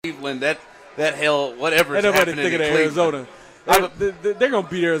Cleveland, that hell, whatever is nobody happening thinking in of Cleveland. Arizona. They're going to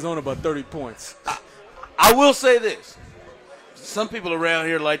beat Arizona by 30 points. I will say this. Some people around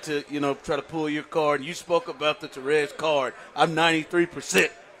here like to, try to pull your card. You spoke about the Torres card. I'm 93%.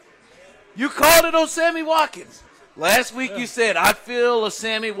 You called it on Sammy Watkins. Last week you said, I feel a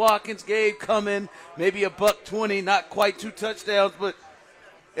Sammy Watkins game coming, maybe $120, not quite 2 touchdowns. But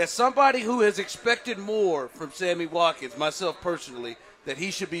as somebody who has expected more from Sammy Watkins, myself personally, that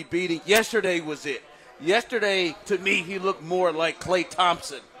he should be beating, yesterday was it. Yesterday, to me, he looked more like Klay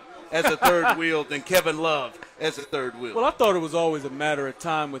Thompson as a third wheel than Kevin Love as a third wheel. Well, I thought it was always a matter of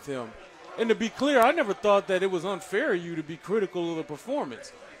time with him. And to be clear, I never thought that it was unfair of you to be critical of the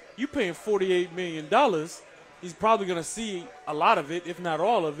performance. You paying $48 million, he's probably going to see a lot of it, if not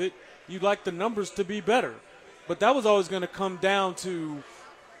all of it. You'd like the numbers to be better. But that was always going to come down to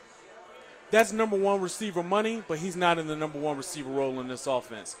that's number one receiver money, but he's not in the number one receiver role in this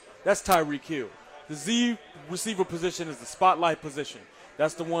offense. That's Tyreek Hill. The Z receiver position is the spotlight position.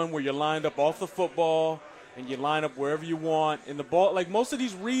 That's the one where you're lined up off the football and you line up wherever you want. And the ball, like most of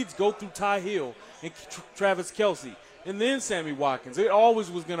these reads go through Ty Hill and Travis Kelce and then Sammy Watkins. It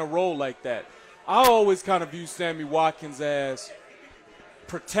always was going to roll like that. I always kind of view Sammy Watkins as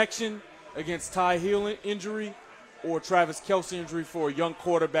protection against Ty Hill injury or Travis Kelce injury for a young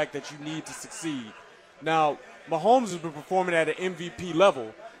quarterback that you need to succeed. Now, Mahomes has been performing at an MVP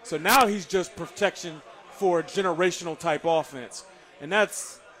level, so now he's just protection for a generational type offense. And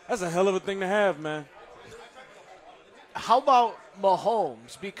that's a hell of a thing to have, man. How about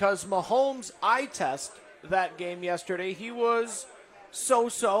Mahomes? Because Mahomes' eye test that game yesterday, he was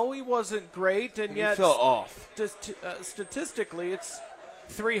so-so. He wasn't great, and yet he fell off. Statistically, it's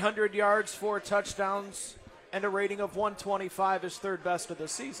 300 yards, 4 touchdowns, and a rating of 125, his third best of the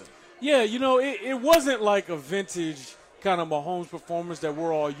season. Yeah, it wasn't like a vintage kind of Mahomes performance that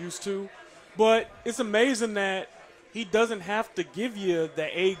we're all used to, but it's amazing that he doesn't have to give you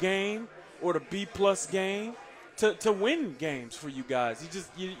the A game or the B-plus game to win games for you guys.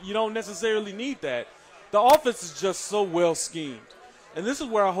 You don't necessarily need that. The offense is just so well schemed. And this is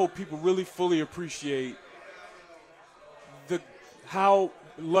where I hope people really fully appreciate how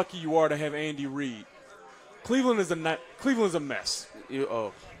lucky you are to have Andy Reid. Cleveland is a mess. Cleveland's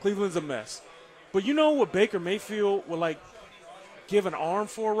a mess. But you know what Baker Mayfield would give an arm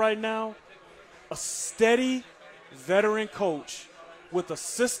for right now? A steady veteran coach with a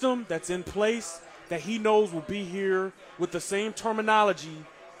system that's in place that he knows will be here with the same terminology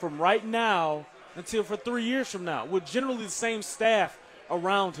from right now until for 3 years from now, with generally the same staff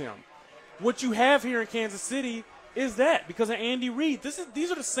around him. What you have here in Kansas City is that because of Andy Reid.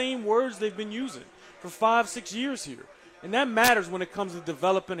 These are the same words they've been using for 5-6 years here. And that matters when it comes to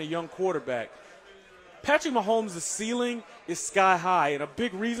developing a young quarterback. Patrick Mahomes' ceiling is sky high, and a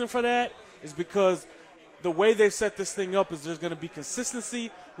big reason for that is because the way they've set this thing up is there's going to be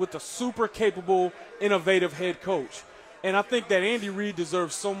consistency with a super capable, innovative head coach. And I think that Andy Reid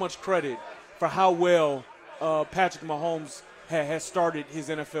deserves so much credit for how well Patrick Mahomes has started his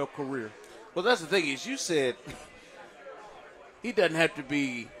NFL career. Well, that's the thing is you said he doesn't have to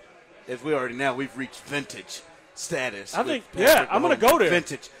be, as we already now, we've reached vintage status. I think, yeah, I'm going to go there.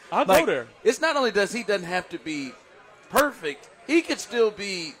 Vintage. I'll go there. It's not only does he doesn't have to be perfect, he could still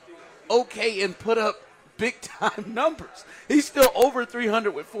be okay and put up big-time numbers. He's still over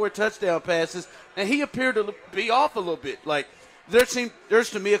 300 with 4 touchdown passes, and he appeared to be off a little bit. There's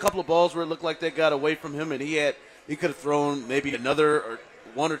to me a couple of balls where it looked like they got away from him, and he could have thrown maybe another or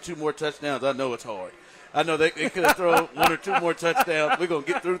 1 or 2 more touchdowns. I know it's hard. I know they could have thrown 1 or 2 more touchdowns. We're going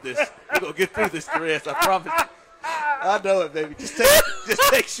to get through this. We're going to get through this, Chris. I promise you. I know it, baby. Just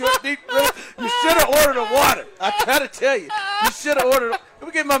take short, deep breaths. You should have ordered a water. I try to tell you. You should have ordered. Let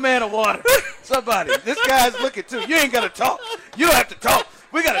me get my man a water. Somebody. This guy's looking too. You ain't got to talk. You don't have to talk.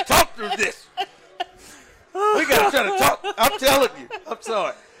 We got to talk through this. We got to try to talk. I'm telling you. I'm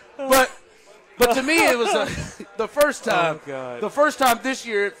sorry. But to me, it was the first time. Oh, God. The first time this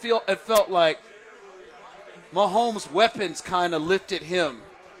year, it felt like Mahomes' weapons kind of lifted him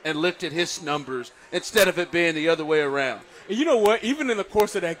and lifted his numbers instead of it being the other way around. And you know what? Even in the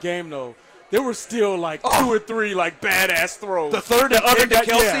course of that game, though, there were still 2 or 3 badass throws. The third and other to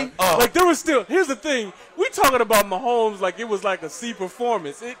Kelce? Yeah. Oh. There was still – here's the thing. We talking about Mahomes like it was like a C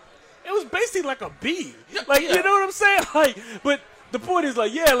performance. It was basically like a B. You know what I'm saying? But the point is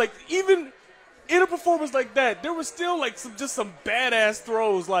even in a performance like that, there was still some badass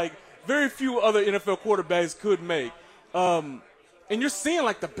throws very few other NFL quarterbacks could make. And you're seeing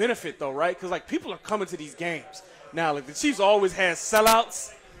the benefit though, right? Because people are coming to these games now. The Chiefs always had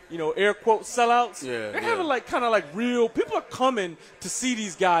sellouts, air quote sellouts. Yeah, They're having kind of real. People are coming to see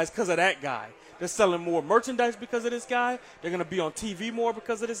these guys because of that guy. They're selling more merchandise because of this guy. They're going to be on TV more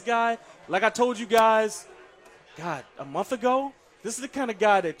because of this guy. Like I told you guys, a month ago, this is the kind of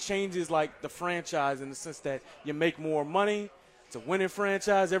guy that changes the franchise in the sense that you make more money. It's a winning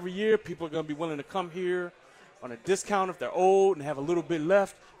franchise every year. People are going to be willing to come here on a discount if they're old and have a little bit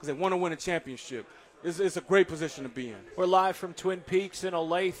left because they want to win a championship. It's a great position to be in. We're live from Twin Peaks in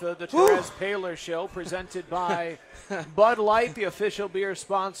Olathe, the Terez Paylor Show, presented by Bud Light, the official beer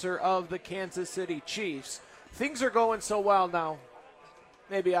sponsor of the Kansas City Chiefs. Things are going so well now.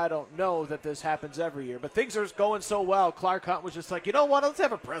 Maybe I don't know that this happens every year, but things are going so well. Clark Hunt was just like, you know what, let's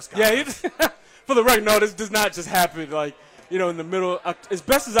have a press conference. Yeah, for the record, no, this does not just happen in the middle. As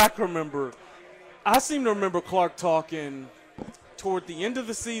best as I can remember, I seem to remember Clark talking toward the end of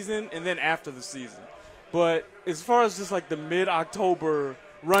the season and then after the season. But as far as just the mid-October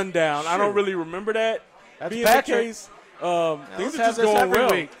rundown, I don't really remember that being the case. Things are just going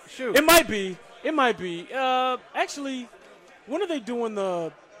well. Week. Shoot. It might be. Actually, when are they doing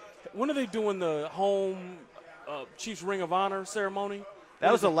the home Chiefs Ring of Honor ceremony?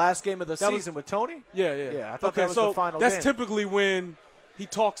 That was the last game of the season with Tony? Yeah. I thought that was the final game. That's typically when he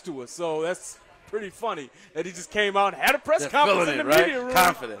talks to us. So that's pretty funny that he just came out and had a press conference in the media room.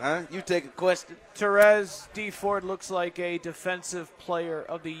 Confident, huh? You take a question. Terez, D. Ford looks like a defensive player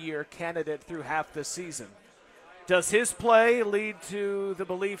of the year candidate through half the season. Does his play lead to the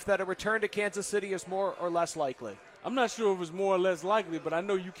belief that a return to Kansas City is more or less likely? I'm not sure if it's more or less likely, but I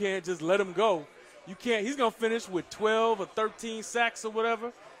know you can't just let him go. You can't. He's going to finish with 12 or 13 sacks or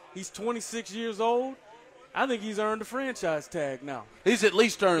whatever. He's 26 years old. I think he's earned a franchise tag now. He's at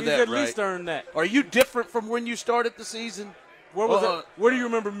least earned that, right? He's at least earned that. Are you different from when you started the season? Where do you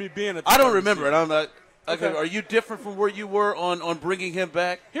remember me being at the I don't remember it. I'm not. Okay. Are you different from where you were on bringing him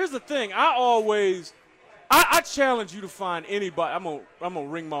back? Here's the thing. I challenge you to find anybody. I'm gonna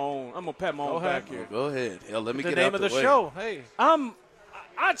ring my own. I'm gonna pat my own back here. Go ahead. Hell, let me the get name out of the way. show. Hey,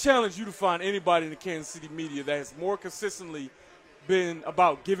 I challenge you to find anybody in the Kansas City media that has more consistently been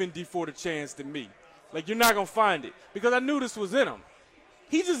about giving D Ford a chance than me. You're not gonna find it because I knew this was in him.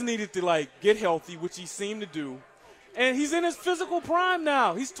 He just needed to get healthy, which he seemed to do, and he's in his physical prime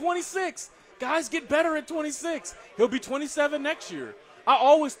now. He's 26. Guys get better at 26. He'll be 27 next year. I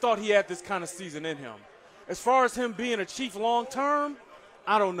always thought he had this kind of season in him. As far as him being a Chief long term,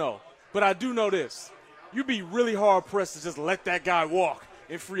 I don't know. But I do know this. You'd be really hard-pressed to just let that guy walk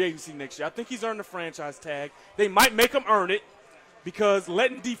in free agency next year. I think he's earned the franchise tag. They might make him earn it because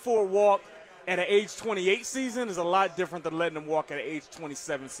letting D Ford walk at an age 28 season is a lot different than letting him walk at an age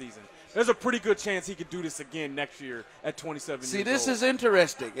 27 season. There's a pretty good chance he could do this again next year at 27 years old. See, this is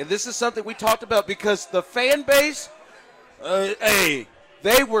interesting, and this is something we talked about because the fan base,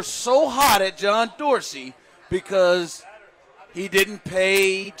 they were so hot at John Dorsey because he didn't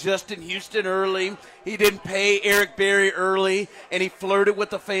pay Justin Houston early, he didn't pay Eric Berry early, and he flirted with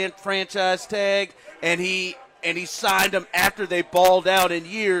the franchise tag, and he signed them after they balled out in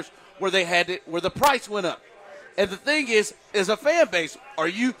years where the price went up. And the thing is, as a fan base, are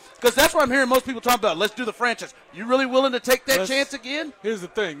you – because that's what I'm hearing most people talk about. Let's do the franchise. You really willing to take that chance again? Here's the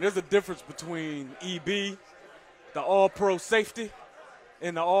thing. There's a difference between EB, the all-pro safety,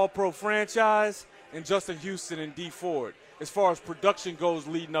 and the all-pro franchise, and Justin Houston and D Ford as far as production goes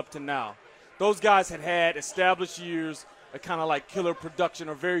leading up to now. Those guys had established years of kind of killer production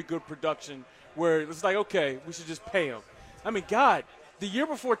or very good production where it's okay, we should just pay them. I mean, God – the year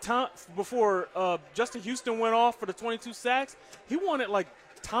before Justin Houston went off for the 22 sacks, he wanted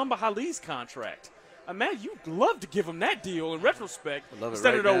Tamba Hali's contract. Man, you'd love to give him that deal in retrospect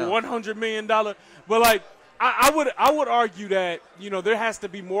instead of the $100 million. But I would argue that there has to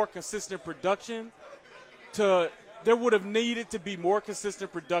be more consistent production. There would have needed to be more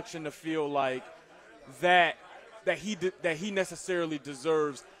consistent production to feel like that he necessarily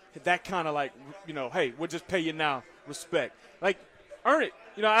deserves that kind of hey, we'll just pay you now, respect. Earn it.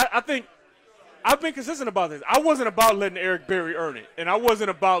 I think I've been consistent about this. I wasn't about letting Eric Berry earn it, and I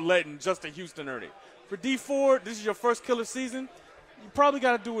wasn't about letting Justin Houston earn it. For D Ford, this is your first killer season. You probably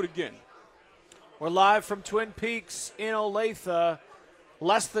got to do it again. We're live from Twin Peaks in Olathe,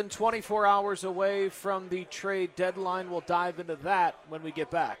 less than 24 hours away from the trade deadline. We'll dive into that when we get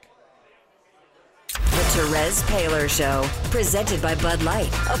back. The Terez Paylor Show, presented by Bud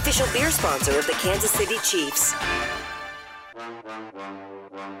Light, official beer sponsor of the Kansas City Chiefs.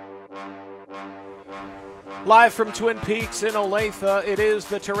 Live from Twin Peaks in Olathe, it is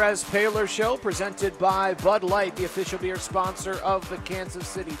the Terez Paylor Show, presented by Bud Light, the official beer sponsor of the Kansas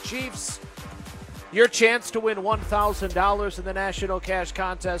City Chiefs. Your chance to win $1,000 in the National Cash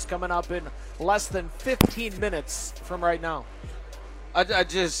Contest coming up in less than 15 minutes from right now. I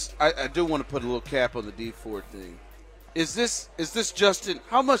do want to put a little cap on the D Ford thing. Is this Justin?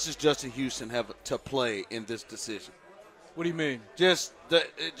 How much does Justin Houston have to play in this decision? What do you mean? Just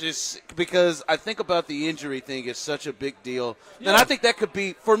because I think about the injury thing is such a big deal, Yeah. and I think that could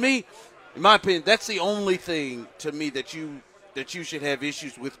be, for me, in my opinion, that's the only thing to me that you should have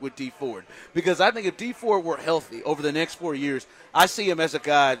issues with D Ford. Because I think if D Ford were healthy over the next 4 years, I see him as a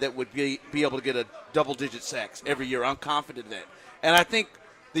guy that would be able to get a double-digit sacks every year. I'm confident in that. And I think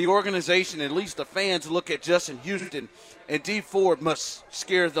the organization, at least the fans, look at Justin Houston, and D Ford must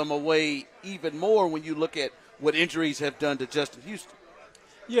scare them away even more when you look at what injuries have done to Justin Houston.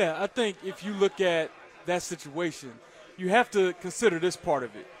 Yeah, I think if you look at that situation, you have to consider this part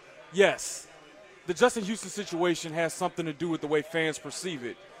of it. Yes, the Justin Houston situation has something to do with the way fans perceive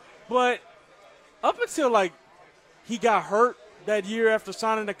it. But up until, like, he got hurt that year after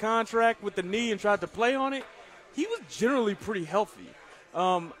signing the contract with the knee and tried to play on it, he was generally pretty healthy.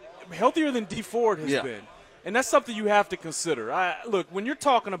 Healthier than D Ford has been. And that's something you have to consider. Look, when you're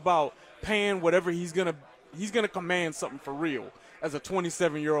talking about paying whatever he's gonna command something for real as a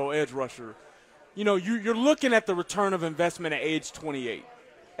 27-year-old edge rusher. You know, you're looking at the return of investment at age 28,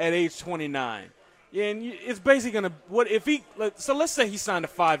 at age 29. Yeah, and it's basically going to – so let's say he signed a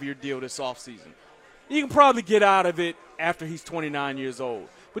 5-year deal this offseason. You can probably get out of it after he's 29 years old.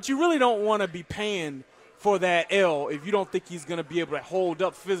 But you really don't want to be paying for that L if you don't think he's going to be able to hold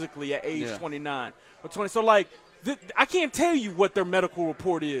up physically at age 29 or 20. So, like, I can't tell you what their medical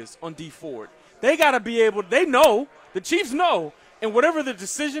report is on D Ford. They got to be able – they know. The Chiefs know. And whatever the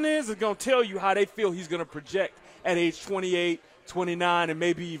decision is going to tell you how they feel he's going to project at age 28, 29, and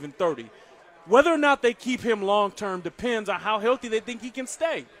maybe even 30. Whether or not they keep him long-term depends on how healthy they think he can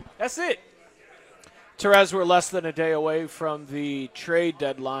stay. That's it. Terez, we're less than a day away from the trade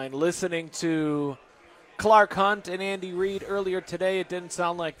deadline. Listening to Clark Hunt and Andy Reid earlier today, it didn't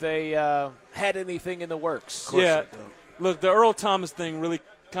sound like they had anything in the works. Yeah. Look, the Earl Thomas thing really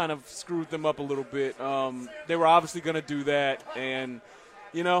kind of screwed them up a little bit. They were obviously going to do that, and,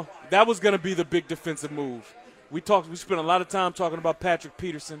 you know, that was going to be the big defensive move. We spent a lot of time talking about Patrick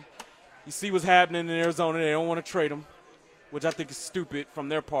Peterson. You see what's happening in Arizona. They don't want to trade him, which I think is stupid from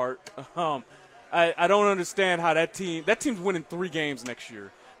their part. I don't understand how that team's winning 3 games next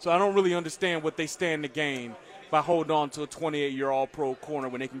year. So I don't really understand what they stand to gain by holding on to a 28-year All-Pro corner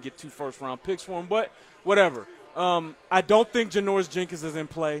when they can get 2 first-round picks for him. But whatever. I don't think Janoris Jenkins is in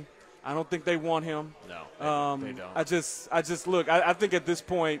play. I don't think they want him. No, they don't. I just look. I think at this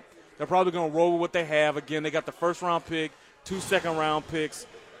point they're probably going to roll with what they have. Again, they got the first-round pick, 2 second-round picks.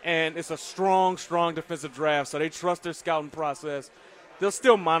 And it's a strong, strong defensive draft, so they trust their scouting process. They'll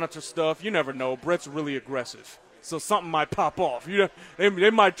still monitor stuff. You never know. Brett's really aggressive, so something might pop off. They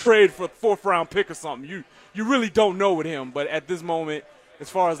might trade for a 4th-round pick or something. You really don't know with him. But at this moment,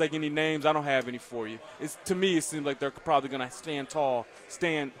 as far as like any names, I don't have any for you. To me, it seems like they're probably going to stand tall,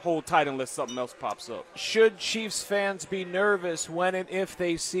 hold tight unless something else pops up. Should Chiefs fans be nervous when and if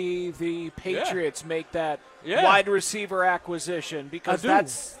they see the Patriots make that wide receiver acquisition? Because that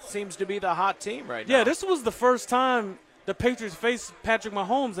seems to be the hot team right now. Yeah, this was the first time the Patriots faced Patrick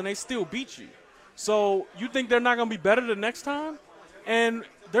Mahomes, and they still beat you. So you think they're not going to be better the next time? And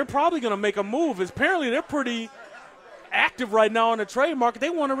they're probably going to make a move. Apparently, they're pretty active right now on the trade market. They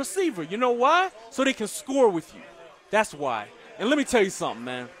want a receiver. You know why? So they can score with you. That's why. And let me tell you something,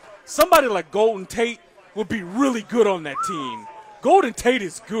 man. Somebody like Golden Tate would be really good on that team. Golden Tate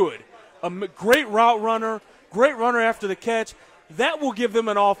is good. A great route runner, great runner after the catch. That will give them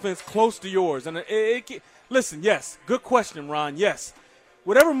an offense close to yours. And listen, yes, good question, Ron. Yes,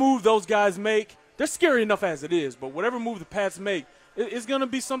 whatever move those guys make, they're scary enough as it is. But whatever move the Pats make, it's going to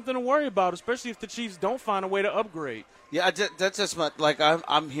be something to worry about, especially if the Chiefs don't find a way to upgrade. Yeah, that's just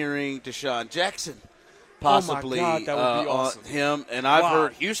I'm hearing Deshaun Jackson possibly oh my God, that would be awesome. On him, and I've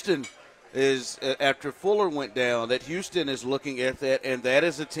heard Houston is after Fuller went down that Houston is looking at that, and that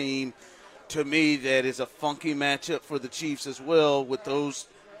is a team to me that is a funky matchup for the Chiefs as well with those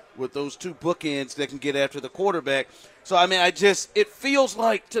 2 bookends that can get after the quarterback. So I mean, it feels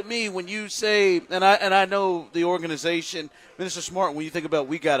like to me when you say, and I know the organization, Mr. Smart, when you think about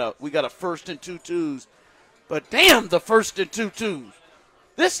we got a 1st and 2 twos. But damn, the 1st and 2 twos.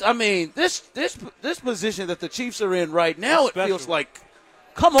 This position that the Chiefs are in right now, it feels like,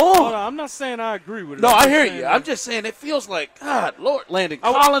 come on. Hold on, I'm not saying I agree with it. No, I hear you. I'm just saying it feels like, God, Lord, Landon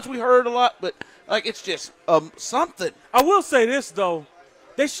Collins, we heard a lot, but like it's just something. I will say this, though.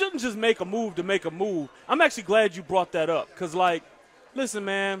 They shouldn't just make a move to make a move. I'm actually glad you brought that up because, like, listen,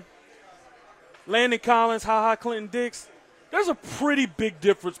 man, Landon Collins, Clinton Dix, there's a pretty big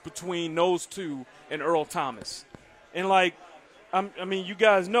difference between those two and Earl Thomas. And, I mean, you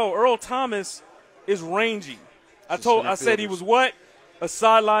guys know Earl Thomas is rangy. I said he was what? A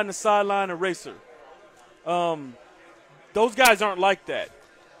sideline-to-sideline eraser. Those guys aren't like that.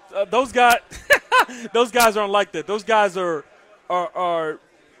 Those guys aren't like that. Those guys are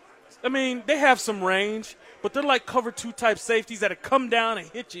I mean, they have some range, but they're like cover 2 type safeties that'll come down and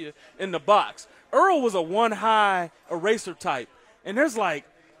hit you in the box. Earl was a one-high eraser type, and there's like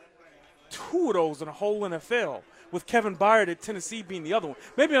 2 of those in the whole NFL, with Kevin Byard at Tennessee being the other one.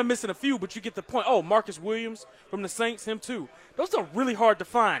 Maybe I'm missing a few, but you get the point. Oh, Marcus Williams from the Saints, him too. Those are really hard to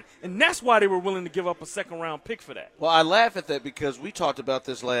find, and that's why they were willing to give up a second-round pick for that. Well, I laugh at that because we talked about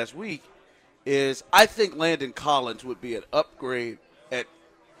this last week. I think Landon Collins would be an upgrade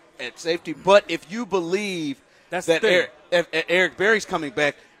at safety, but if you believe that Eric Berry's coming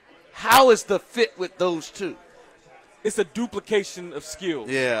back, how is the fit with those two? It's a duplication of skills.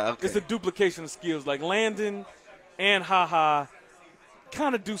 Yeah, okay. It's a duplication of skills. Like Landon and kind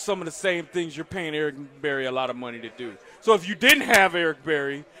of do some of the same things you're paying Eric Berry a lot of money to do. So if you didn't have Eric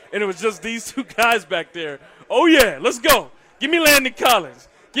Berry and it was just these 2 guys back there, oh, yeah, let's go. Give me Landon Collins.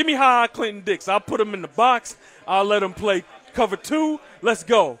 Give me Clinton Dix. I'll put him in the box. I'll let him play cover 2. Let's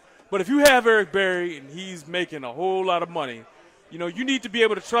go. But if you have Eric Berry and he's making a whole lot of money, you need to be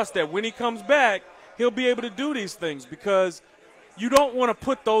able to trust that when he comes back, he'll be able to do these things, because you don't want to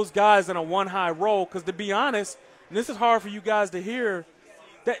put those guys in a one-high role, because to be honest, and this is hard for you guys to hear,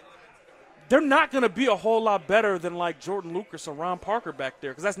 that they're not going to be a whole lot better than like Jordan Lucas or Ron Parker back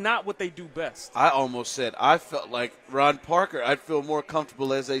there, because that's not what they do best. I almost said I felt like Ron Parker. I'd feel more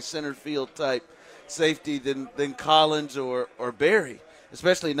comfortable as a center field type safety than Collins or Berry,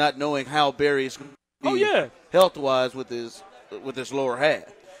 especially not knowing how Berry is going to be health-wise with his lower half.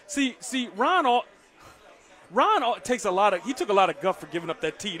 See, Ron takes a lot of. He took a lot of guff for giving up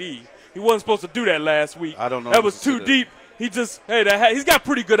that TD. He wasn't supposed to do that last week. I don't know. That was too deep. He just he's got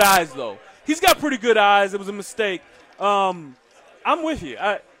pretty good eyes though. He's got pretty good eyes. It was a mistake. I'm with you.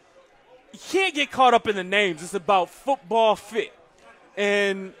 You can't get caught up in the names. It's about football fit,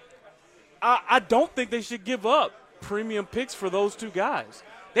 and I don't think they should give up premium picks for those 2 guys.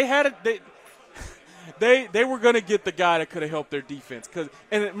 They had it. They were going to get the guy that could have helped their defense.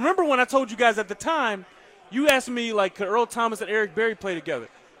 And remember when I told you guys at the time, you asked me, like, could Earl Thomas and Eric Berry play together?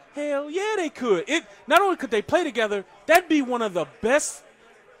 Hell yeah, they could. Not only could they play together, that'd be one of the best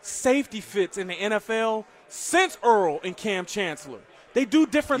safety fits in the NFL since Earl and Cam Chancellor. They do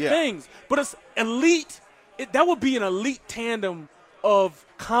different things, but it's elite. That would be an elite tandem of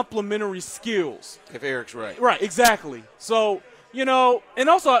complementary skills. If Eric's right. Right, exactly. So, and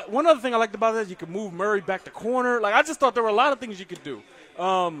also one other thing I liked about that is you could move Murray back to corner. Like, I just thought there were a lot of things you could do.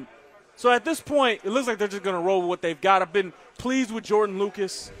 So at this point, it looks like they're just going to roll with what they've got. I've been pleased with Jordan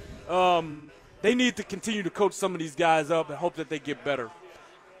Lucas. They need to continue to coach some of these guys up and hope that they get better.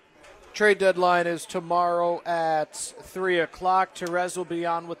 Trade deadline is tomorrow at 3 o'clock. Terez will be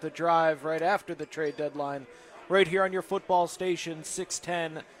on with the drive right after the trade deadline, right here on your football station,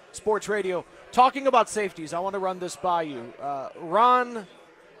 610 Sports Radio. Talking about safeties, I want to run this by you. Ron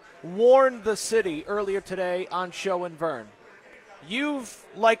warned the city earlier today on Show and Vern. You've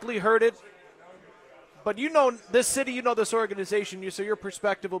likely heard it, but you know this city, you know this organization, so your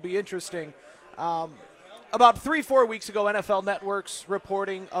perspective will be interesting. About 3-4 weeks ago, NFL Network's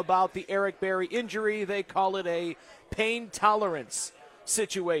reporting about the Eric Berry injury. They call it a pain tolerance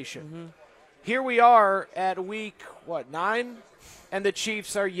situation. Mm-hmm. Here we are at week, 9? And the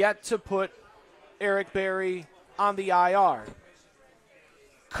Chiefs are yet to put Eric Berry on the IR.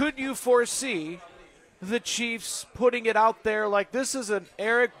 Could you foresee the Chiefs putting it out there like this is an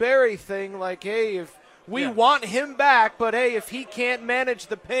Eric Berry thing, like, hey, if we want him back, but hey, if he can't manage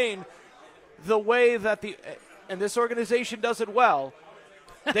the pain the way that and this organization does it well,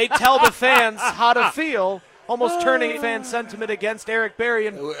 they tell the fans how to feel, almost turning fan sentiment against Eric Berry.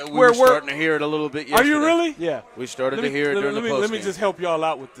 And we're starting to hear it a little bit yesterday. Are you really? Yeah. We started to hear it during the postgame. Let me just help y'all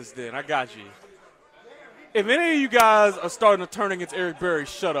out with this then. I got you. If any of you guys are starting to turn against Eric Berry,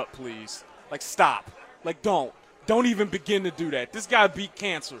 shut up, please. Like, stop. Like, don't. Don't even begin to do that. This guy beat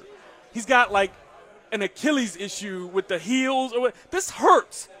cancer. He's got, like, an Achilles issue with the heels. This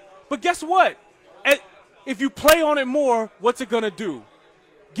hurts. But guess what? If you play on it more, what's it going to do?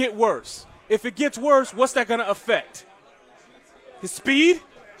 Get worse. If it gets worse, what's that going to affect? His speed,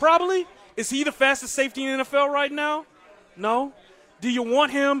 probably? Is he the fastest safety in the NFL right now? No. Do you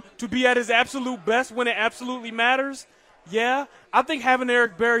want him to be at his absolute best when it absolutely matters? Yeah. I think having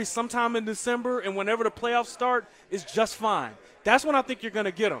Eric Berry sometime in December and whenever the playoffs start is just fine. that's when I think you're going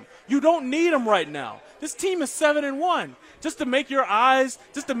to get them. You don't need them right now. This team is 7-1. Just to make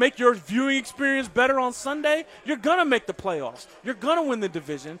your viewing experience better on Sunday, you're going to make the playoffs. You're going to win the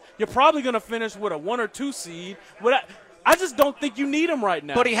division. You're probably going to finish with a 1 or 2 seed. But I just don't think you need him right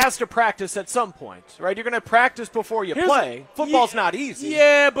now. But he has to practice at some point, right? You're going to practice before you play. Football's not easy.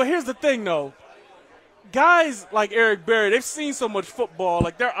 Yeah, but here's the thing, though. Guys like Eric Berry, they've seen so much football.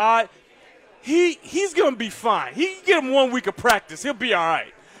 Like, their eye, he's going to be fine. He can get him 1 week of practice. He'll be all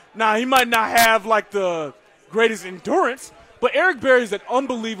right. Now, he might not have, like, the greatest endurance, but Eric Berry is an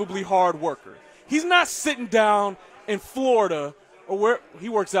unbelievably hard worker. He's not sitting down in Florida, or where he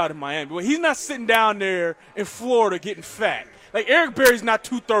works out in Miami, but he's not sitting down there in Florida getting fat. Like, Eric Berry's not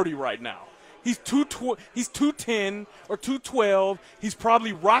 230 right now. He's 210 or 212. He's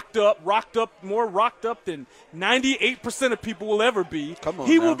probably more rocked up than 98% of people will ever be.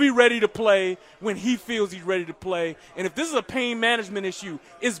 He will be ready to play when he feels he's ready to play. And if this is a pain management issue,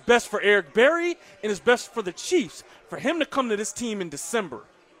 it's best for Eric Berry and it's best for the Chiefs for him to come to this team in December.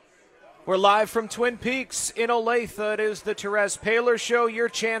 We're live from Twin Peaks in Olathe. It is the Terez Paylor Show. Your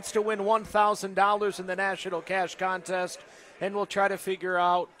chance to win $1,000 in the National Cash Contest. And we'll try to figure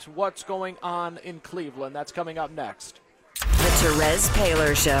out what's going on in Cleveland. That's coming up next. The Terez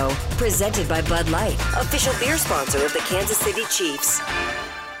Paylor Show, presented by Bud Light, official beer sponsor of the Kansas City Chiefs.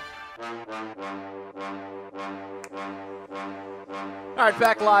 All right,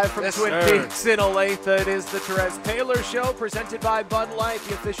 back live from Twin Peaks in Olathe. It is the Terez Paylor Show, presented by Bud Light,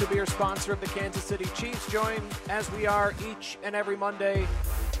 the official beer sponsor of the Kansas City Chiefs. Joined, as we are each and every Monday,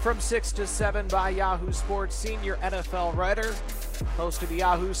 from 6 to 7 by Yahoo Sports senior NFL writer, host of the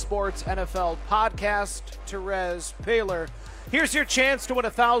Yahoo Sports NFL podcast, Terez Paylor. Here's your chance to win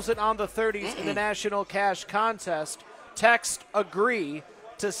 $1,000 on the 30s in the National Cash Contest. Text AGREE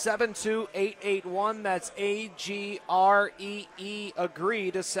to 72881. That's AGREE, agree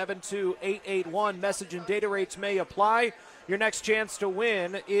to 72881. Message and data rates may apply. Your next chance to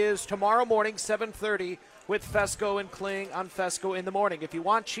win is tomorrow morning, 7:30, with Fesco and Kling on Fesco in the morning. If you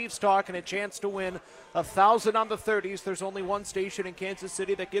want Chiefs talk and a chance to win $1,000 on the 30s, there's only one station in Kansas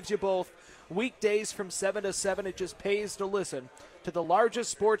City that gives you both. Weekdays from 7 to 7, it just pays to listen to the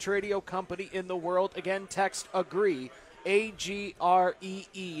largest sports radio company in the world. Again, text AGREE,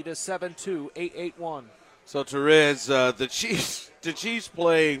 AGREE, to 72881. So, Terez, the Chiefs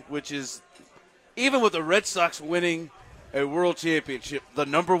play, which is, even with the Red Sox winning a world championship, the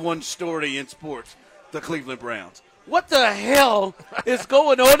number one story in sports, the Cleveland Browns. What the hell is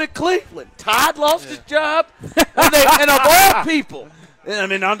going on in Cleveland? Todd lost his job, and of all people, I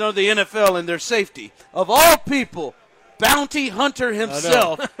mean, I know the NFL and their safety. Of all people, bounty hunter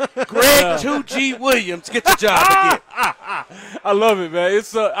himself, Greg 2G Williams, gets the job again. I love it, man.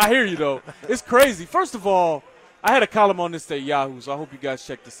 It's I hear you, though. It's crazy. First of all, I had a column on this at Yahoo, so I hope you guys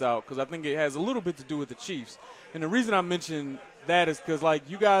check this out because I think it has a little bit to do with the Chiefs. And the reason I mention that is because, like,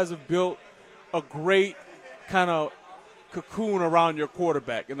 you guys have built a great kind of cocoon around your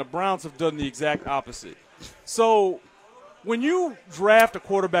quarterback, and the Browns have done the exact opposite. So when you draft a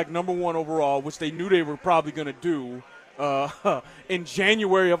quarterback number 1 overall, which they knew they were probably going to do in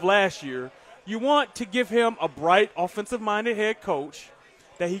January of last year, you want to give him a bright offensive-minded head coach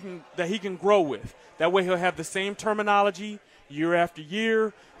that he can grow with. That way he'll have the same terminology year after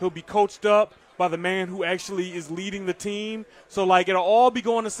year. He'll be coached up by the man who actually is leading the team. So, like, it'll all be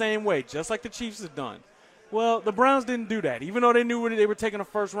going the same way, just like the Chiefs have done. Well, the Browns didn't do that. Even though they knew they were taking a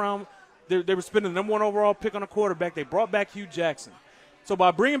first round, they were spending the number 1 overall pick on a quarterback. They brought back Hugh Jackson. So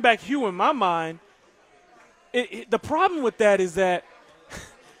by bringing back Hugh, in my mind, the problem with that is that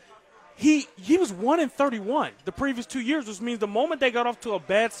he was 1-31 the previous 2 years, which means the moment they got off to a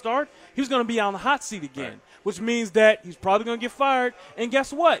bad start, he was going to be on the hot seat again, which means that he's probably going to get fired. And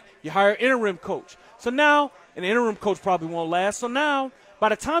guess what? You hire an interim coach. So now, an interim coach probably won't last. So now, by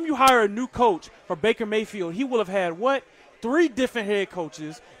the time you hire a new coach for Baker Mayfield, he will have had what? 3 different head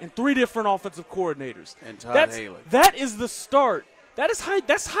coaches and 3 different offensive coordinators. And Todd Haley. That is the start.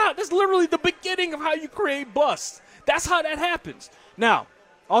 That's literally the beginning of how you create busts. That's how that happens. Now,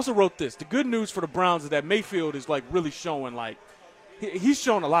 I also wrote this. The good news for the Browns is that Mayfield is, like, really showing, like, he's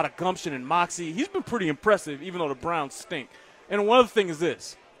shown a lot of gumption and moxie. He's been pretty impressive, even though the Browns stink. And one other thing is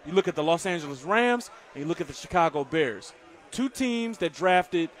this. You look at the Los Angeles Rams and you look at the Chicago Bears. 2 teams that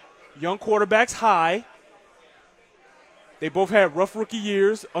drafted young quarterbacks high. They both had rough rookie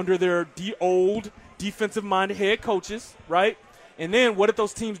years under their old defensive-minded head coaches, right? And then what did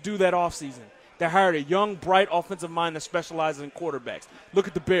those teams do that offseason? They hired a young, bright offensive mind that specializes in quarterbacks. Look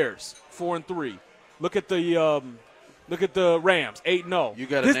at the Bears, 4-3. Look at the Rams, 8-0. You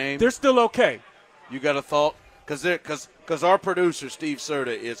got a name? They're still okay. You got a thought? Because our producer, Steve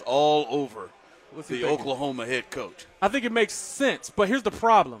Serta, is all over the Oklahoma head coach. I think it makes sense, but here's the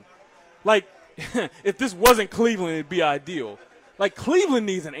problem. Like, if this wasn't Cleveland, it'd be ideal. Like, Cleveland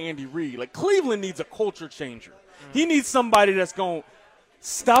needs an Andy Reid. Like, Cleveland needs a culture changer. He needs somebody that's going to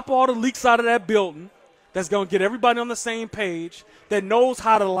stop all the leaks out of that building, that's going to get everybody on the same page, that knows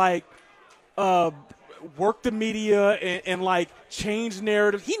how to, like, work the media and like, change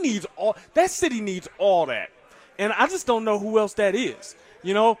narrative. He needs all – that city needs all that. And I just don't know who else that is.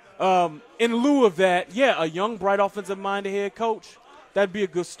 You know, in lieu of that, a young, bright offensive-minded head coach, that'd be a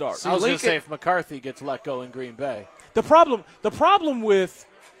good start. I was going to say if McCarthy gets let go in Green Bay. The problem with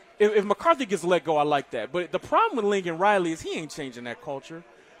if McCarthy gets let go, I like that. But the problem with Lincoln Riley is he ain't changing that culture.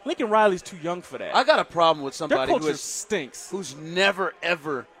 Lincoln Riley's too young for that. I got a problem with somebody stinks. Who's never,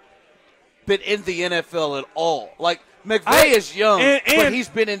 ever been in the NFL at all. Like, McVay is young, but he's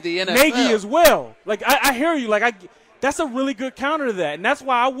been in the NFL. Nagy as well. Like, I hear you. Like, that's a really good counter to that. And that's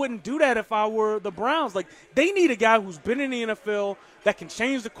why I wouldn't do that if I were the Browns. Like, they need a guy who's been in the NFL that can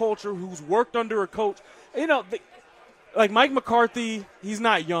change the culture, who's worked under a coach. You know, like Mike McCarthy, he's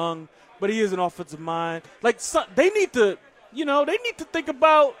not young, but he is an offensive mind. Like, they need to think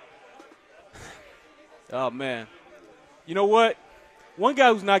about – oh, man. You know what? One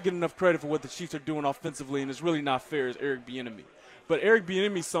guy who's not getting enough credit for what the Chiefs are doing offensively, and it's really not fair, is Eric Bieniemy. But Eric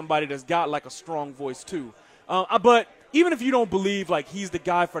Bieniemy is somebody that's got, like, a strong voice, too. But even if you don't believe, like, he's the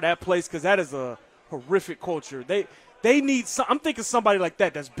guy for that place, because that is a horrific culture, they need I'm thinking somebody like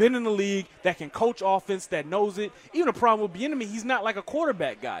that that's been in the league, that can coach offense, that knows it. Even the problem with Bieniemy, he's not like a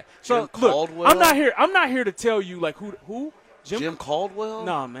quarterback guy. So, look, I'm not here to tell you, like, who? Jim Caldwell?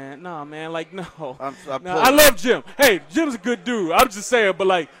 Nah, man. Like, no. I love Jim. Hey, Jim's a good dude. I'm just saying, but,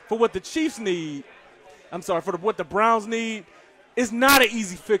 like, for what the Chiefs need, what the Browns need, it's not an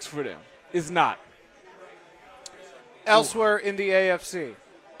easy fix for them. It's not. Elsewhere in the AFC,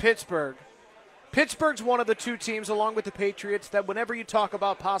 Pittsburgh. Pittsburgh's one of the two teams, along with the Patriots, that whenever you talk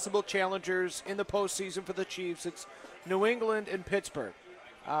about possible challengers in the postseason for the Chiefs, it's New England and Pittsburgh.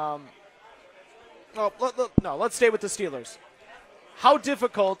 Let's stay with the Steelers. How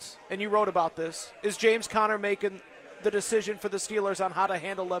difficult, and you wrote about this, is James Conner making the decision for the Steelers on how to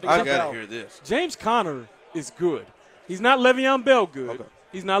handle Le'Veon Bell? I got to hear this. James Conner is good. He's not Le'Veon Bell good. Okay.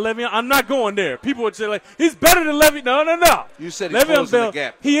 He's not Le'Veon. I'm not going there. People would say, like, he's better than Le'Veon. No. You said he's closing the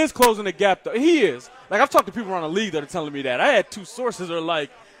gap. He is closing the gap, though. He is. Like, I've talked to people around the league that are telling me that. I had two sources that are like,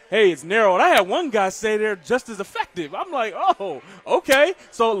 hey, it's narrow. And I had one guy say they're just as effective. I'm like, oh, okay.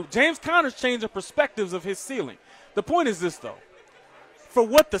 So James Conner's changing perspectives of his ceiling. The point is this, though. For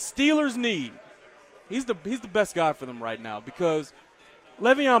what the Steelers need, he's the best guy for them right now, because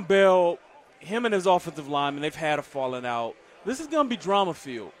Le'Veon Bell, him and his offensive lineman, they've had a falling out. This is going to be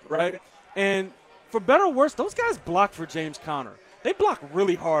drama-filled, right? And for better or worse, those guys block for James Conner. They block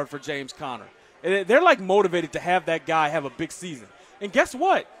really hard for James Conner. And they're, like, motivated to have that guy have a big season. And guess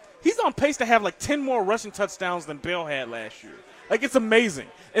what? He's on pace to have, like, 10 more rushing touchdowns than Bell had last year. Like, it's amazing.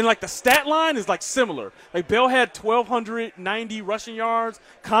 And, like, the stat line is, like, similar. Like, Bell had 1,290 rushing yards.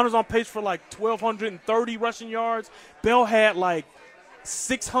 Conner's on pace for, like, 1,230 rushing yards. Bell had, like,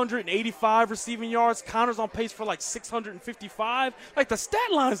 685 receiving yards. Conner's on pace for like 655. Like, the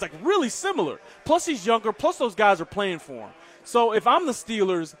stat line is like really similar. Plus he's younger. Plus those guys are playing for him. So if I'm the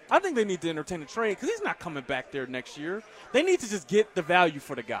Steelers, I think they need to entertain the trade because he's not coming back there next year. They need to just get the value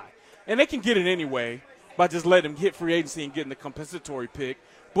for the guy. And they can get it anyway by just letting him hit free agency and getting the compensatory pick.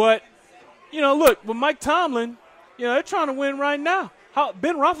 But, you know, look, with Mike Tomlin, you know, they're trying to win right now.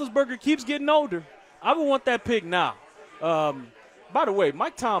 Ben Roethlisberger keeps getting older. I would want that pick now. By the way,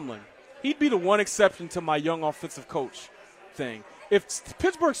 Mike Tomlin, he'd be the one exception to my young offensive coach thing. If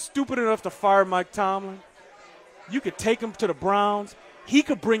Pittsburgh's stupid enough to fire Mike Tomlin, you could take him to the Browns. He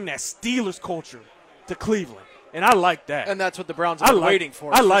could bring that Steelers culture to Cleveland, and I like that. And that's what the Browns are waiting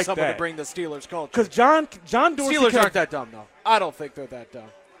for. I like someone that. to bring the Steelers culture. Because John Dorsey. Steelers aren't that dumb, though. I don't think they're that dumb.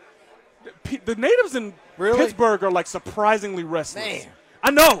 The natives in Pittsburgh are like surprisingly restless. Man. I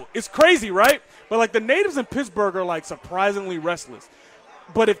know. It's crazy, right? But, like, the natives in Pittsburgh are, like, surprisingly restless.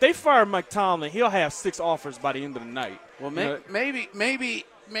 But if they fire Mike Tomlin, he'll have 6 offers by the end of the night. Well, maybe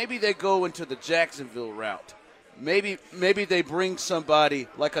they go into the Jacksonville route. Maybe they bring somebody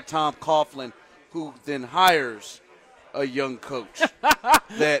like a Tom Coughlin who then hires a young coach.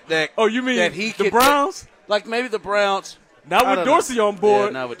 Oh, you mean that he the Browns? Like maybe the Browns. Not with Dorsey on board.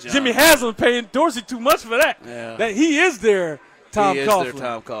 Yeah, not with John. Jimmy Haslam paying Dorsey too much for that. Yeah. That he is their Tom Coughlin. He is their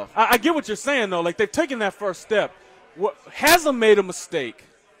Tom Coughlin. I get what you're saying, though. Like, they've taken that first step. Haslam made a mistake.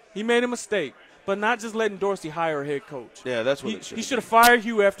 He made a mistake. but not just letting Dorsey hire a head coach. Yeah, that's what he should have fired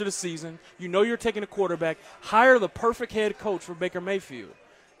Hugh after the season. You know you're taking a quarterback. Hire the perfect head coach for Baker Mayfield.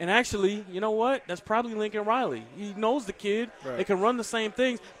 And actually, you know what? That's probably Lincoln Riley. He knows the kid. Right. They can run the same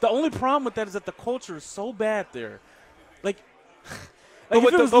things. The only problem with that is that the culture is so bad there. Like but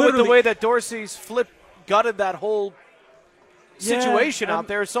with if the way that Dorsey's gutted that whole situation Yeah, out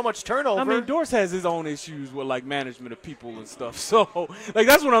there, so much turnover. I mean, Dorsey has his own issues with, like, management of people and stuff. So, like,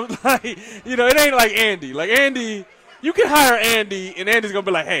 that's what I'm like, you know, it ain't like Andy. Like, Andy, you can hire Andy, and Andy's going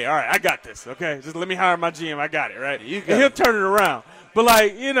to be like, hey, all right, I got this, okay? Just let me hire my GM. I got it, right? And he'll turn it around. But,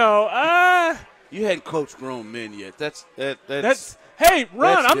 like, you know, you hadn't coached grown men yet. That's hey,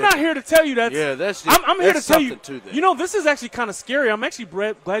 Ron, I'm not here to tell you that. Yeah, that's I'm here to tell you. To that. You know, this is actually kind of scary. I'm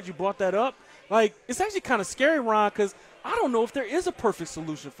actually glad you brought that up. Like, it's actually kind of scary, Ron, because I don't know if there is a perfect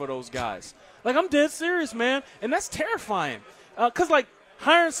solution for those guys. Like, I'm dead serious, man, and that's terrifying. Because, like,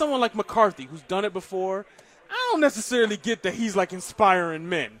 hiring someone like McCarthy, who's done it before, I don't necessarily get that he's, like, inspiring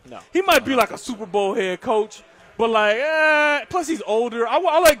men. No. He might be, like, a Super Bowl head coach, but, like, plus he's older. I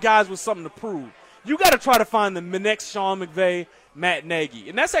like guys with something to prove. You got to try to find the next Sean McVay, Matt Nagy,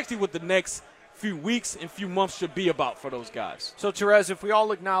 and that's actually what the next few weeks and few months should be about for those guys. So, Terez, if we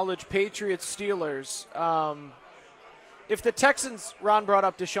all acknowledge Patriots, Steelers, if the Texans, Ron brought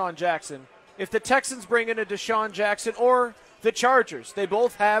up Deshaun Jackson, if the Texans bring in a Deshaun Jackson or the Chargers, they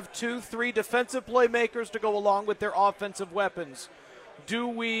both have 2-3 defensive playmakers to go along with their offensive weapons. Do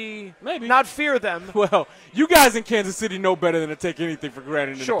we Maybe not fear them? Well, you guys in Kansas City know better than to take anything for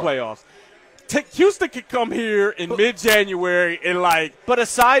granted in the playoffs. Houston could come here in mid-January and But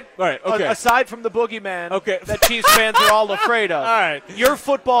aside from the boogeyman that Chiefs fans are all afraid of, all right, your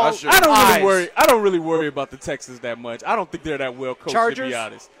football. I don't really worry about the Texans that much. I don't think they're that well coached, Chargers? to be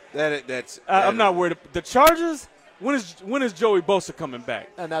honest. I'm not worried. The Chargers. When is Joey Bosa coming back?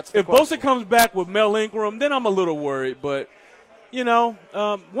 And that's the if question. Bosa comes back with Mel Ingram, then I'm a little worried. But you know,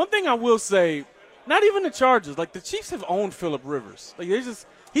 one thing I will say, not even the Chargers. Like, the Chiefs have owned Phillip Rivers. Like,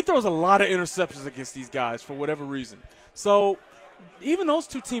 he throws a lot of interceptions against these guys for whatever reason. So even those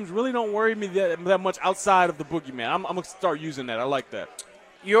two teams really don't worry me that much outside of the boogeyman. I'm going to start using that. I like that.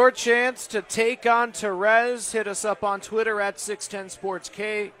 Your chance to take on Terez. Hit us up on Twitter at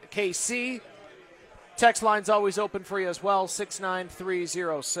 610SportsKC. Text line's always open for you as well,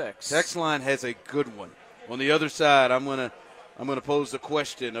 69306. Text line has a good one. On the other side, I'm gonna pose the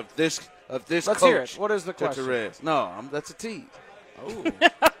question of this Let's coach. hear it. What is the question? Terez. No, that's a tease. Oh.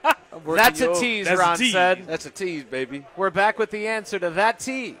 That's a tease, Ron said. That's a tease, baby. We're back with the answer to that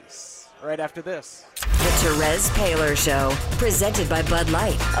tease right after this. The Terez Paylor Show, presented by Bud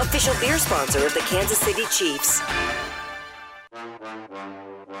Light, official beer sponsor of the Kansas City Chiefs.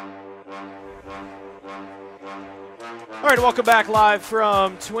 All right, welcome back live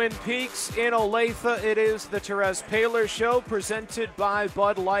from Twin Peaks in Olathe. It is the Terez Paylor Show, presented by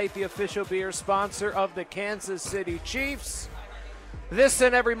Bud Light, the official beer sponsor of the Kansas City Chiefs. This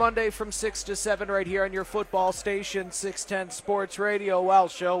and every Monday from 6 to 7 right here on your football station, 610 Sports Radio. Well,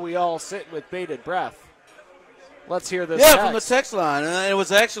 show we all sit with bated breath. Let's hear this. Yeah, from the text line. It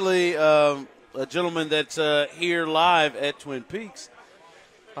was actually a gentleman that's here live at Twin Peaks.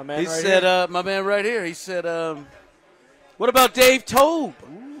 My man he right said, here. my man right here, he said, what about Dave Toub?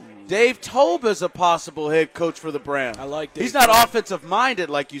 Dave Toub is a possible head coach for the Browns. I like Dave He's not Toub. offensive-minded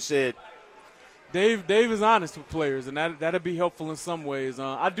like you said. Dave is honest with players, and that'll be helpful in some ways.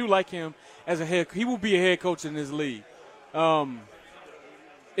 I do like him as a head. He will be a head coach in this league.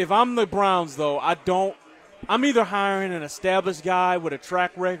 If I'm the Browns, though, I'm either hiring an established guy with a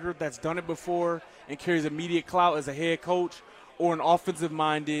track record that's done it before and carries immediate clout as a head coach, or an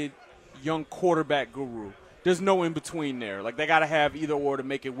offensive-minded young quarterback guru. There's no in between there. Like, they got to have either or to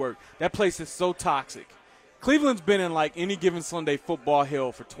make it work. That place is so toxic. Cleveland's been in, like, any given Sunday football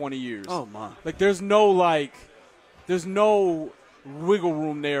hell for 20 years. Oh, my. Like, there's no wiggle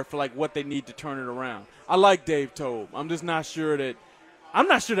room there for, like, what they need to turn it around. I like Dave Toub. I'm just not sure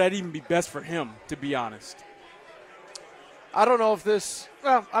that'd even be best for him, to be honest. I don't know if this –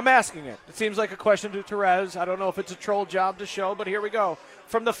 well, I'm asking it. It seems like a question to Terez. I don't know if it's a troll job to show, but here we go.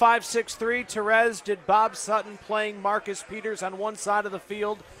 From the 563, Terez, did Bob Sutton playing Marcus Peters on one side of the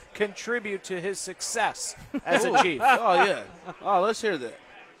field contribute to his success as a Chief? Oh, yeah. Oh, let's hear that.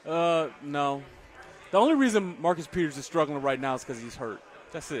 No. The only reason Marcus Peters is struggling right now is because he's hurt.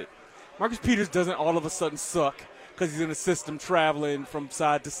 That's it. Marcus Peters doesn't all of a sudden suck because he's in a system traveling from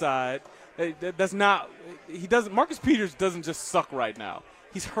side to side. That's not – he doesn't – Marcus Peters doesn't just suck right now.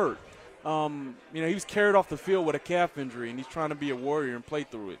 He's hurt. He was carried off the field with a calf injury, and he's trying to be a warrior and play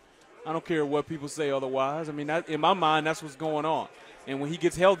through it. I don't care what people say otherwise. I mean, in my mind, that's what's going on. And when he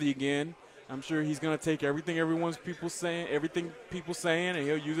gets healthy again, I'm sure he's going to take everything people saying, and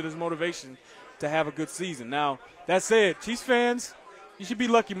he'll use it as motivation to have a good season. Now, that said, Chiefs fans, you should be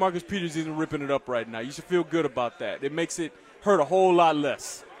lucky Marcus Peters isn't ripping it up right now. You should feel good about that. It makes it hurt a whole lot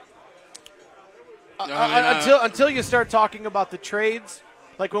less. Until you start talking about the trades,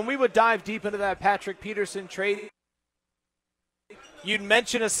 like when we would dive deep into that Patrick Peterson trade, you'd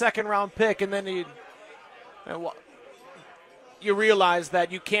mention a second-round pick, and then you realize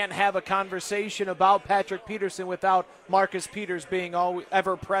that you can't have a conversation about Patrick Peterson without Marcus Peters being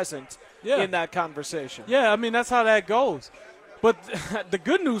ever present in that conversation. Yeah, I mean, that's how that goes. But the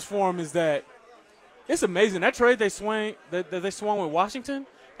good news for him is that it's amazing. That trade they swung with Washington,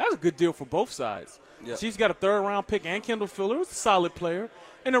 that was a good deal for both sides. Yep. Chiefs got a third-round pick and Kendall Fuller, who's a solid player.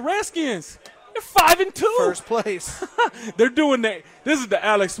 And the Redskins, they're 5-2. First place. They're doing that. This is the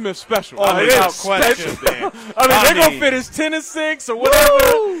Alex Smith special. Without question, Dan. They're going to finish 10-6 or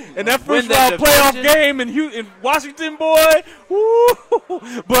whatever. Woo! And that first-round playoff game in Washington, boy. Woo!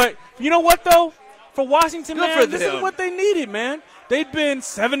 But you know what, though? For Washington, this is what they needed, man. They've been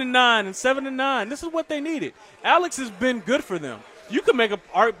 7-9 and 7-9. This is what they needed. Alex has been good for them. You can make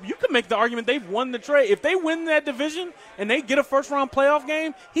the argument they've won the trade. If they win that division and they get a first-round playoff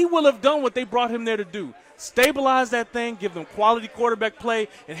game, he will have done what they brought him there to do. Stabilize that thing, give them quality quarterback play,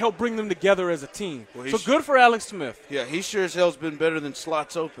 and help bring them together as a team. So good for Alex Smith. Yeah, he sure as hell's been better than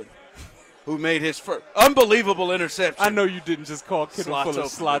Slots Open, who made his first unbelievable interception. I know you didn't just call Kendall Fuller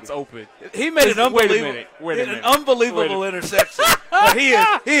Slots Open. He made an unbelievable interception. He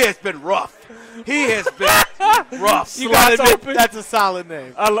has been rough. He has been rough. Slots Open. That's a solid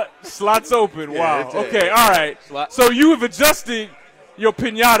name. Slots Open. Wow. Okay. All right. So you have adjusted your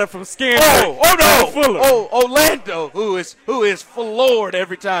pinata from Scandrick. No! Fuller. Orlando, who is floored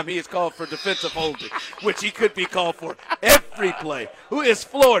every time he is called for defensive holding, which he could be called for every play. Who is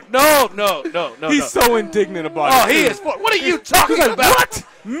floored? No. He's so indignant about it. Oh, he is floored. What are you talking about? What?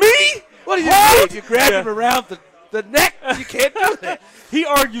 Me? What do you mean? You grabbed him around the neck? You can't do that. He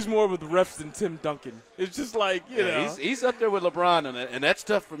argues more with the refs than Tim Duncan. It's just like, you know. He's up there with LeBron on it, and that's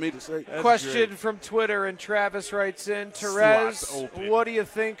tough for me to say. Question from Twitter, and Travis writes in, Terez, what do you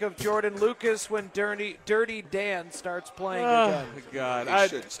think of Jordan Lucas when Dirty Dan starts playing again? Oh, God. He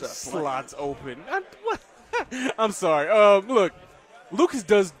shouldn't stop playing. Slots open. I'm sorry. Look, Lucas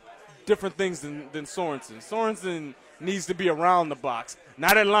does different things than Sorensen. Sorensen needs to be around the box.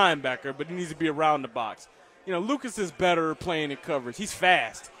 Not a linebacker, but he needs to be around the box. You know, Lucas is better playing in coverage. He's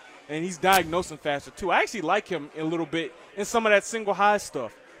fast, and he's diagnosing faster, too. I actually like him a little bit in some of that single high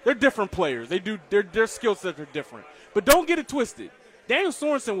stuff. They're different players. Their skill sets are different. But don't get it twisted. Daniel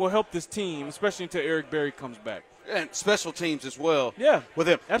Sorensen will help this team, especially until Eric Berry comes back. And special teams as well. Yeah. With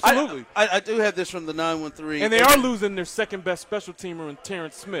him. Absolutely. I do have this from the 913. And they are losing their second-best special teamer in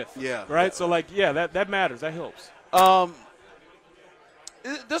Terrence Smith. Yeah. Right? So, that matters. That helps.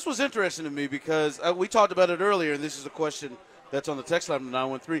 This was interesting to me because we talked about it earlier, and this is a question that's on the text line from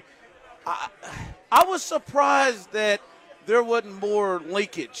 913. I was surprised that there wasn't more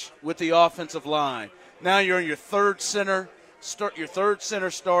linkage with the offensive line. Now you're in your third center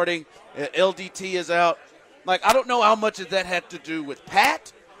starting. LDT is out. I don't know how much of that had to do with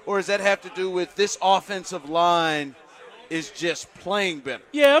Pat, or does that have to do with this offensive line is just playing better?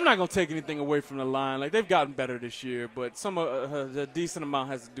 Yeah, I'm not going to take anything away from the line. They've gotten better this year, but a decent amount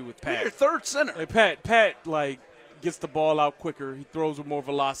has to do with Pat. You're your third center. Pat, gets the ball out quicker. He throws with more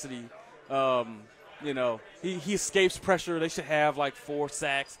velocity. He escapes pressure. They should have 4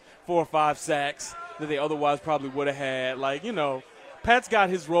 or 5 sacks that they otherwise probably would have had. Pat's got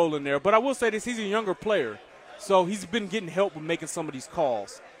his role in there. But I will say this, he's a younger player, so he's been getting help with making some of these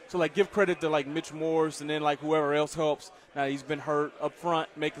calls. So, give credit to, Mitch Morse and then, whoever else helps. Now he's been hurt up front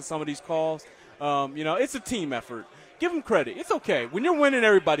making some of these calls. It's a team effort. Give him credit. It's okay. When you're winning,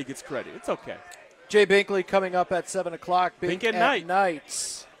 everybody gets credit. It's okay. Jay Binkley coming up at 7 o'clock. Bink at night.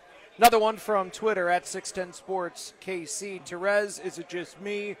 Another one from Twitter at 610 Sports KC. Terez, is it just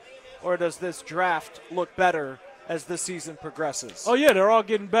me, or does this draft look better as the season progresses? Oh, yeah, they're all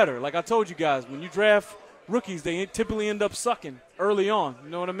getting better. Like I told you guys, when you draft rookies, they typically end up sucking early on. You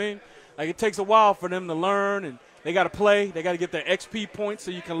know what I mean? It takes a while for them to learn, and they got to play. They got to get their XP points so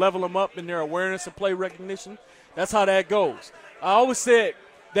you can level them up in their awareness and play recognition. That's how that goes. I always said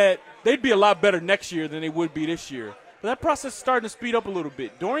that they'd be a lot better next year than they would be this year. But that process is starting to speed up a little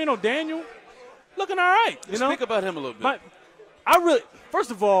bit. Dorian O'Daniel, looking all right. Speak about him a little bit.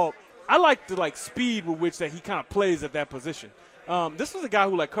 First of all, I like the speed with which that he kind of plays at that position. This was a guy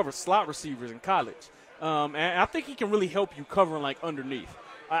who covered slot receivers in college. And I think he can really help you covering underneath.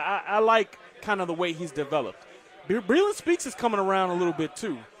 I like kind of the way he's developed. Breland Speaks is coming around a little bit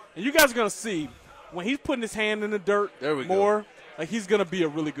too. And you guys are going to see when he's putting his hand in the dirt more, like he's going to be a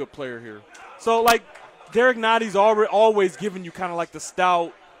really good player here. So, like, Derek Notty's always giving you kind of like the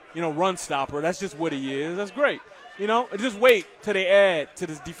stout, run stopper. That's just what he is. That's great. Just wait till they add to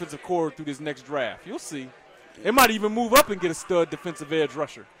this defensive core through this next draft. You'll see. They might even move up and get a stud defensive edge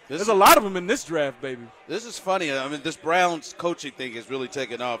rusher. There's a lot of them in this draft, baby. This is funny. I mean, this Browns coaching thing has really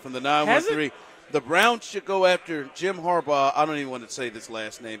taken off from the 913. The Browns should go after Jim Harbaugh. I don't even want to say this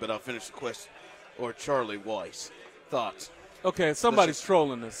last name, but I'll finish the question. Or Charlie Weiss. Thoughts? Okay, somebody's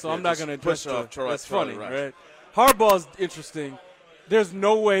trolling this, so I'm not going to address it. That's funny, right? Harbaugh's interesting. There's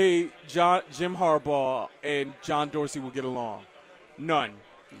no way Jim Harbaugh and John Dorsey will get along. None.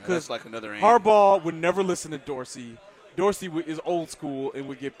 That's like another answer. Harbaugh would never listen to Dorsey. Dorsey is old school and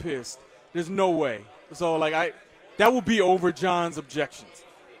would get pissed. There's no way. So, that will be over John's objections.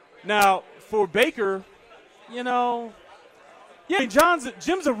 Now, for Baker, Jim's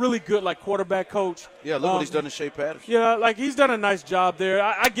a really good, quarterback coach. Yeah, look what he's done to Shea Patterson. Yeah, he's done a nice job there.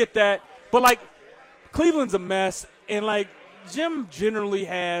 I get that. But, Cleveland's a mess, and, Jim generally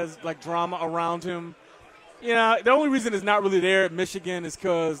has, drama around him. The only reason it's not really there at Michigan is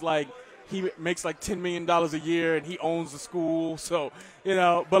because, he makes, $10 million a year, and he owns the school. So,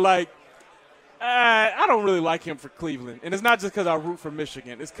 but, I don't really like him for Cleveland. And it's not just because I root for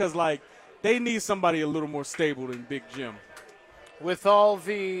Michigan. It's because, they need somebody a little more stable than Big Jim. With all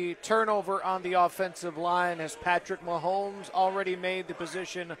the turnover on the offensive line, has Patrick Mahomes already made the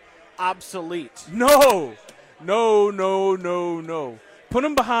position obsolete? No. Put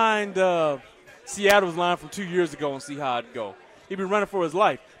him behind Seattle's line from 2 years ago and see how it'd go. He'd be running for his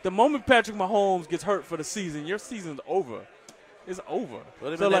life. The moment Patrick Mahomes gets hurt for the season, your season's over. It's over.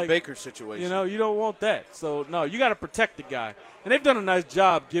 Put him in that Baker situation. You don't want that. So, no, you got to protect the guy. And they've done a nice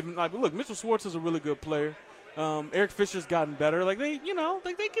job giving, look, Mitchell Schwartz is a really good player. Eric Fisher's gotten better. They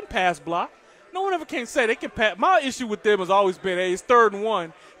can pass block. No one ever can say they can pass. My issue with them has always been, hey, it's 3rd and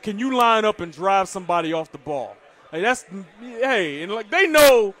 1. Can you line up and drive somebody off the ball? And they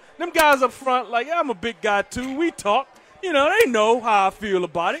know, them guys up front, I'm a big guy too. We talk. They know how I feel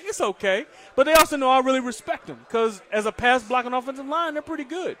about it. It's okay. But they also know I really respect them because as a pass blocking offensive line, they're pretty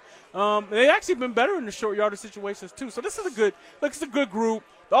good. They actually been better in the short yardage situations too. So this is it's a good group.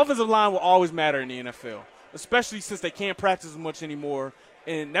 The offensive line will always matter in the NFL, especially since they can't practice as much anymore.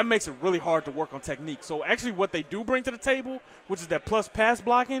 And that makes it really hard to work on technique. So actually what they do bring to the table, which is that plus pass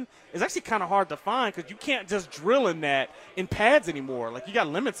blocking, is actually kind of hard to find because you can't just drill in that in pads anymore. You got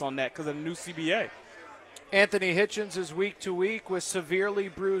limits on that because of the new CBA. Anthony Hitchens is week to week with severely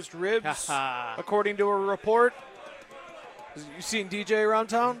bruised ribs, according to a report. You seen DJ around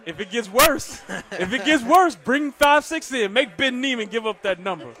town? If it gets worse, bring 5'6" in. Make Ben Neiman give up that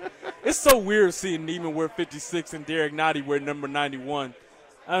number. It's so weird seeing Neiman wear 56 and Derek Notty wear number 91.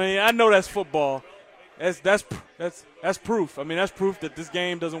 I mean, I know that's football. That's proof. I mean, that's proof that this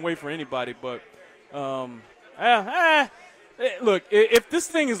game doesn't wait for anybody. But look, if this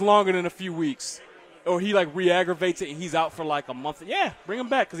thing is longer than a few weeks, or he re-aggravates it and he's out for a month, bring him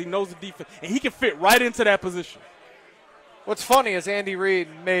back because he knows the defense and he can fit right into that position. What's funny is Andy Reid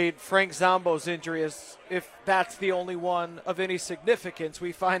made Frank Zombo's injury as if that's the only one of any significance.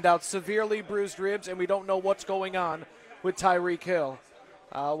 We find out severely bruised ribs, and we don't know what's going on with Tyreek Hill.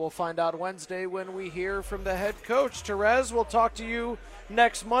 We'll find out Wednesday when we hear from the head coach. Terez, we'll talk to you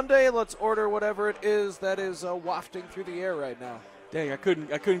next Monday. Let's order whatever it is that is wafting through the air right now. Dang, I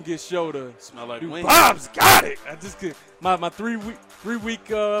couldn't get Show to smell like wings. Bob's got it. I just could. My 3 week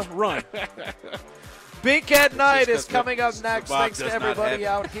run. Bink at Night is coming up next. Thanks to everybody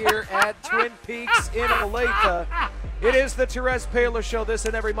out here at Twin Peaks in Olathe. It is the Terez Paylor Show this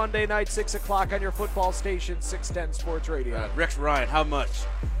and every Monday night, 6 o'clock on your football station, 610 Sports Radio. Rex Ryan, how much?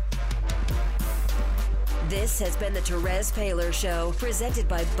 This has been the Terez Paylor Show, presented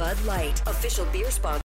by Bud Light, official beer sponsor.